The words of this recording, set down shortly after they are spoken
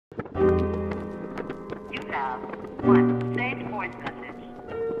have one saved voice message.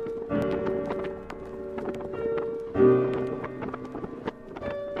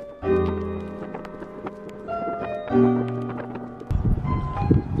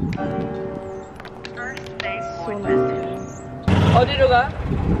 First saved voice message. 어디로 가?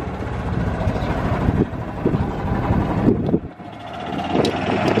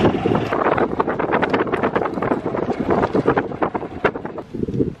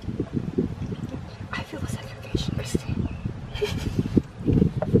 I feel a segregation, Christine.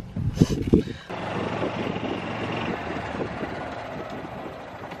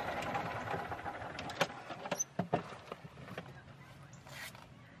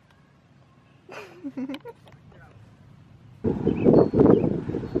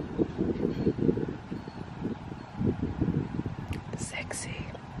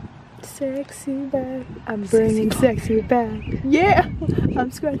 Sexy back. I'm bringing sexy back. Yeah! I'm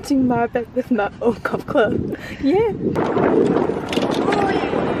scratching my back with my own cup club. Yeah!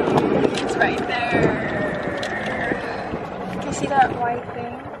 It's right there. Can you see that white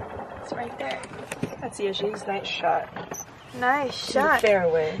thing? It's right there. That's Yeji's nice shot. Nice shot.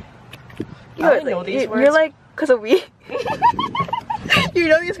 Fairway. I know these words. You're like, cause of we. You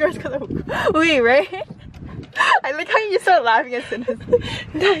know these words cause of we, right? I like how you start laughing as soon as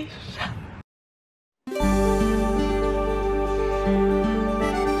nice shot.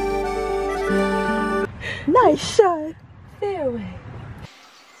 Nice shot. Fairway.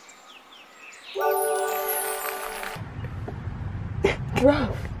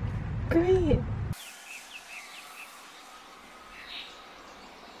 Rough. Green.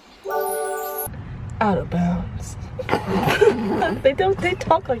 Out of bounds. They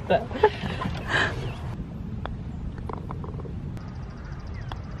talk like that.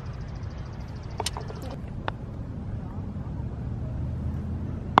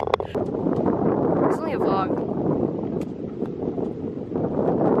 It's only a vlog.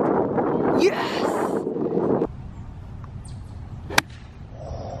 Yes!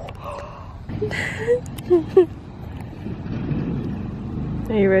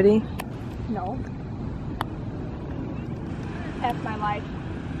 Are you ready? No. F my life.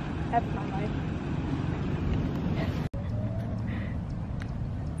 F my life.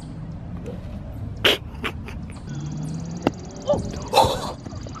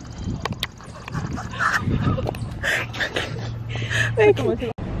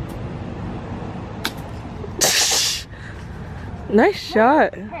 Nice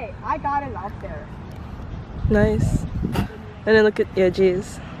shot. Hey, I got it out there. Nice. And then look at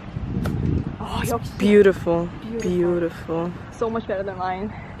Yeji's. Oh, you're Beautiful. Beautiful. so much better than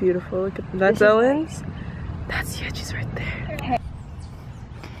mine. Beautiful. Look at that's Ellen's. That's Yeji's right there. Hey.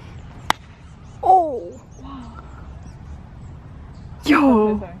 Oh! Wow.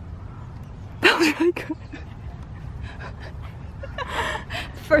 Yo! That was really good.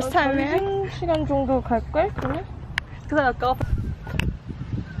 First time, man. 시간 정도 갈걸? 그러면? Cause I golf.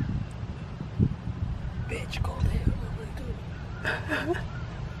 Bitch, go there.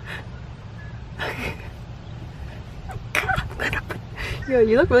 Yo,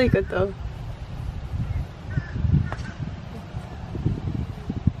 you look really good though.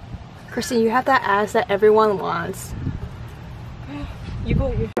 Christine, you have that ass that everyone wants. You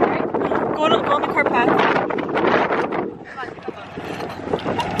go. Go on the car path.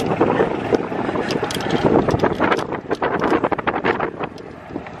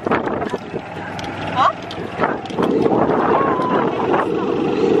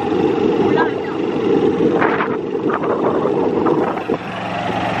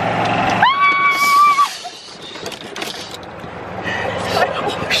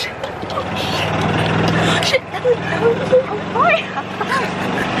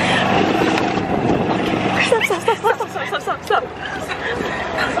 Stop.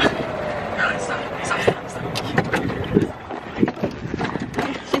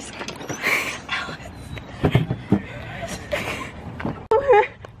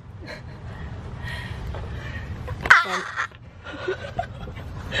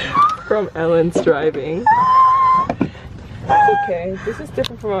 From Ellen's driving. Okay, this is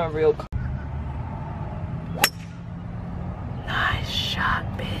different from a real car. Nice shot,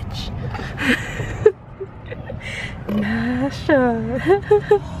 bitch. Nice shot.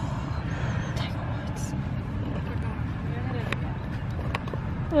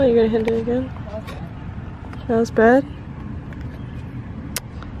 Oh, you're gonna hit it again? That was bad.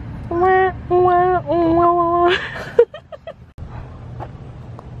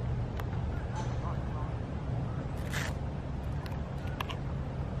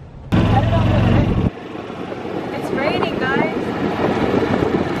 It's raining, guys.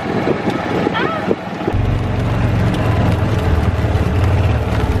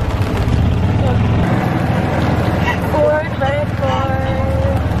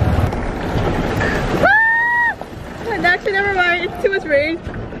 was rain.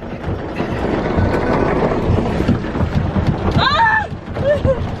 Ah!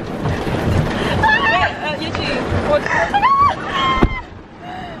 Yeji, what?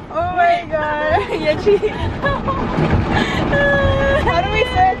 Oh my god. Yeji. How do we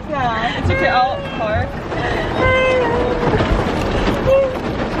search now? It's okay, I'll park.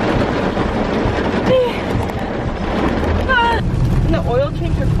 The oil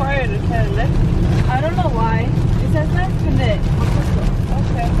change required in Canada. I don't know why. It says that 근데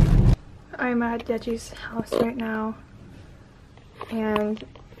Okay. I'm at Yeji's house right now, and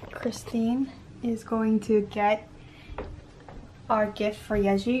Christine is going to get our gift for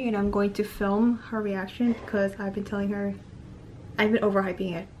Yeji, and I'm going to film her reaction because I've been telling her, I've been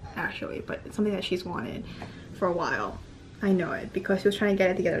overhyping it actually, but it's something that she's wanted for a while. I know it because she was trying to get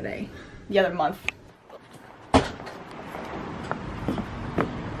it the other month.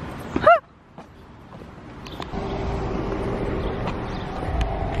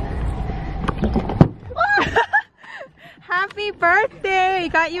 Happy birthday! We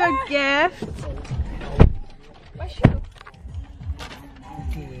got you a gift.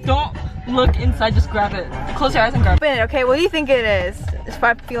 Don't look inside, just grab it. Close your eyes and grab it. Open it, okay? What do you think it is? Just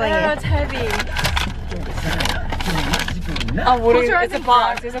by feeling it. It's heavy. Oh, what is it? It's a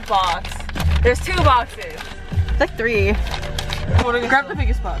box. There's a box. There's 2 boxes. It's like 3. Grab the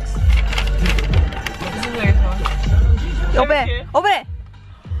biggest box. This is the biggest one. Open it. Open it.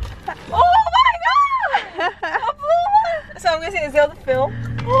 Oh my god! A blue one! So I'm gonna say, is there the film?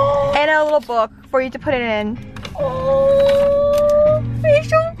 And a little book for you to put it in. Oh, it's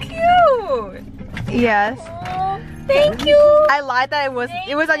so cute! Yes. Oh, thank you! I lied that it was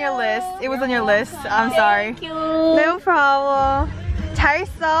on your list. It was on your list. I'm sorry. Thank you! No problem. 잘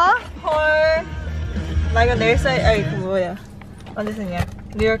써. 헐. 나 이거 내일 써야, 아니 그 뭐야. 언제 쓰냐?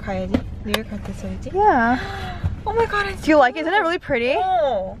 뉴욕 가야지? 뉴욕 갈 때 써야지? Yeah. Oh my god, it's Do you like it? Isn't it really pretty?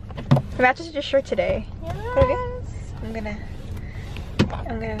 Oh. It matches with your shirt today. Yes. I'm gonna.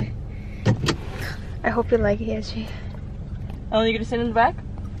 I hope you like it, Yeji. Oh, you're gonna sit in the back?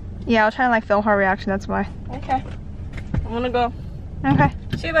 Yeah, I was trying to like film her reaction. That's why. Okay. I'm gonna go. Okay.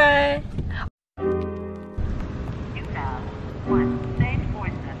 Bye.